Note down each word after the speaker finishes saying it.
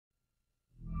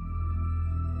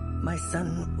My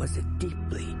son was a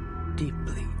deeply,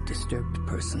 deeply disturbed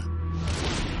person.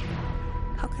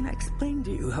 How can I explain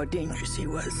to you how dangerous he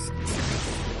was?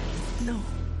 No,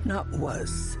 not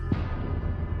was.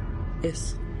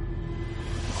 Is.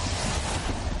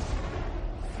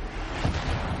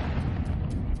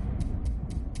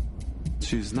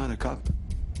 She's not a cop.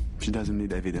 She doesn't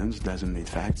need evidence, doesn't need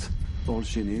facts. All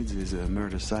she needs is a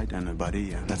murder site and a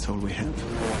body, and that's all we have.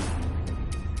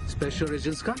 Special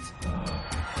Agent Scott?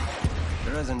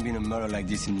 There hasn't been a murder like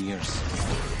this in years.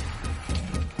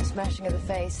 The smashing of the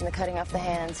face and the cutting off the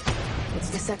hands. It's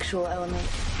the sexual element.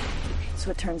 It's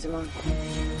what turns him on.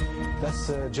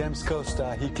 That's James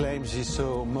Costa. He claims he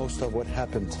saw most of what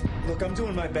happened. Look, I'm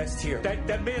doing my best here.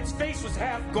 That man's face was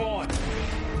half gone.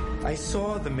 I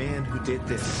saw the man who did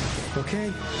this,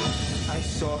 okay? I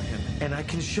saw him, and I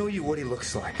can show you what he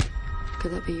looks like.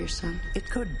 Could that be your son? It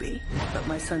could be, but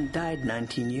my son died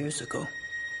 19 years ago.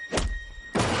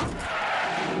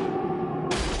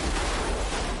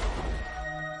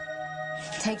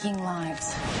 Taking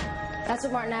lives. That's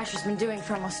what Martin Asher's been doing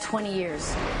for almost 20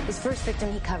 years. His first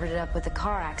victim, he covered it up with a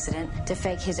car accident to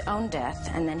fake his own death,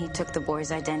 and then he took the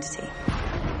boy's identity.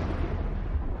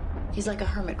 He's like a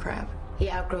hermit crab. He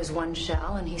outgrows one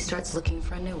shell, and he starts looking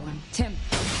for a new one. Tim.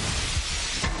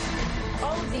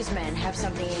 All of these men have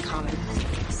something in common.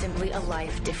 Simply a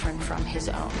life different from his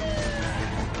own.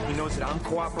 He knows that I'm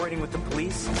cooperating with the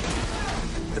police.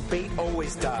 The bait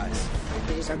always dies.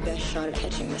 It is our best shot at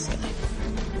catching this guy.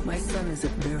 My son is a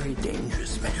very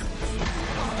dangerous man.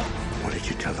 What did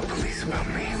you tell the police about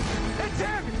me? Hey,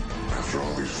 Tim! After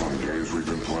all these fun games we've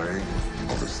been playing,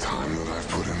 all this time that I've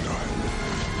put into it,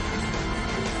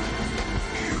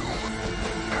 you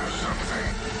have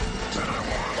something that I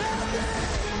want.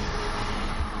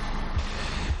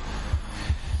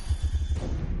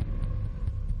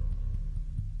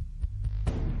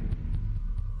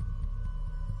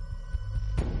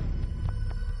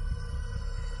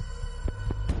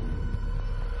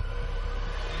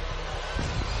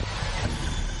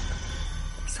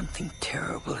 Something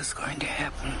terrible is going to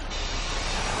happen.